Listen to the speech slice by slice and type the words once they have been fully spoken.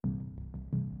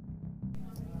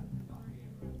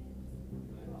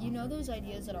You know those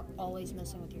ideas that are always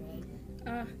messing with your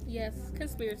head? Yes,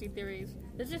 conspiracy theories.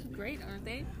 They're just great, aren't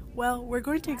they? Well, we're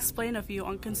going to explain a few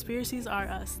on Conspiracies R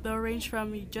Us. They'll range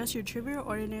from just your trivial,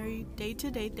 ordinary,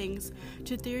 day-to-day things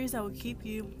to theories that will keep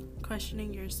you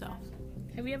questioning yourself.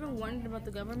 Have you ever wondered about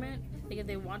the government? Like, are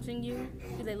they watching you?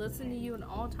 Do they listen to you at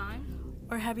all times?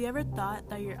 Or have you ever thought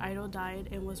that your idol died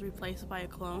and was replaced by a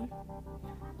clone?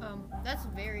 That's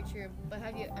very true. But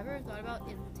have you ever thought about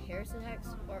if terrorist attacks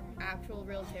or actual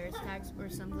real terrorist attacks or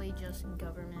simply just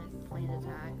government planned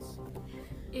attacks?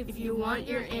 If you want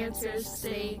your answers,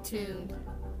 stay tuned.